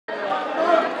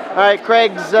All right,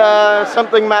 Craig's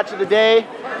something match of the day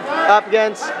up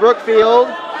against Brookfield.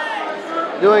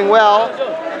 Doing well.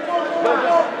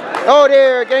 Oh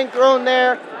dear, getting thrown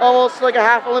there. Almost like a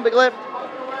half Olympic lift.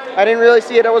 I didn't really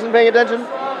see it, I wasn't paying attention.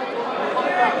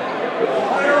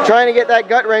 Trying to get that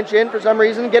gut wrench in for some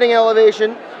reason, getting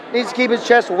elevation. Needs to keep his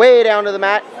chest way down to the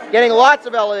mat. Getting lots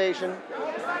of elevation.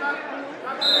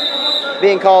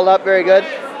 Being called up, very good.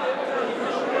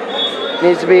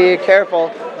 Needs to be careful.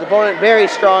 His opponent very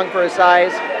strong for his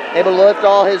size. Able to lift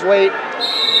all his weight.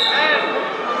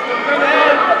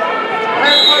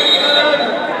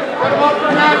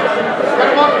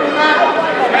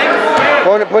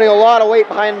 Opponent putting a lot of weight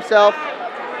behind himself.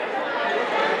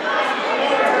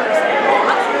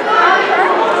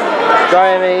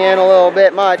 Driving in a little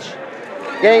bit much.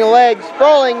 Getting legs,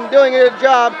 sprawling, doing a good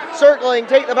job. Circling,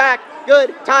 take the back.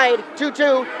 Good, tied,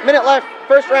 2-2. Minute left,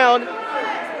 first round.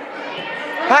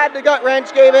 Had the gut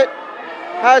wrench, gave it.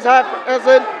 Has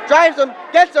it. Drives him,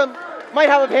 gets him. Might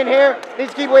have a pin here.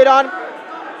 Needs to keep weight on.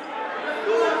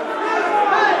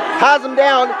 Has him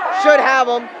down. Should have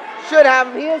him. Should have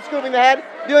him. He is scooping the head.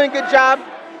 Doing a good job.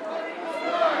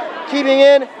 Keeping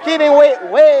in. Keeping weight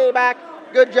way back.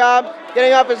 Good job.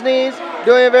 Getting off his knees.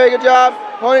 Doing a very good job.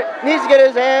 Opponent needs to get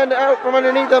his hand out from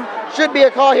underneath him. Should be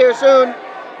a call here soon.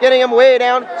 Getting him way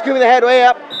down. Scooping the head way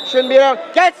up. Shouldn't be down.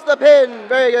 Gets the pin.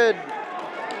 Very good.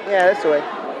 Yeah, this way.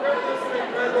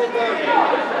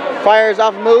 Fires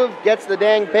off a move. Gets the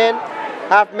dang pin.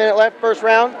 Half a minute left. First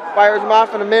round. Fires him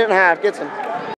off in a minute and a half. Gets him.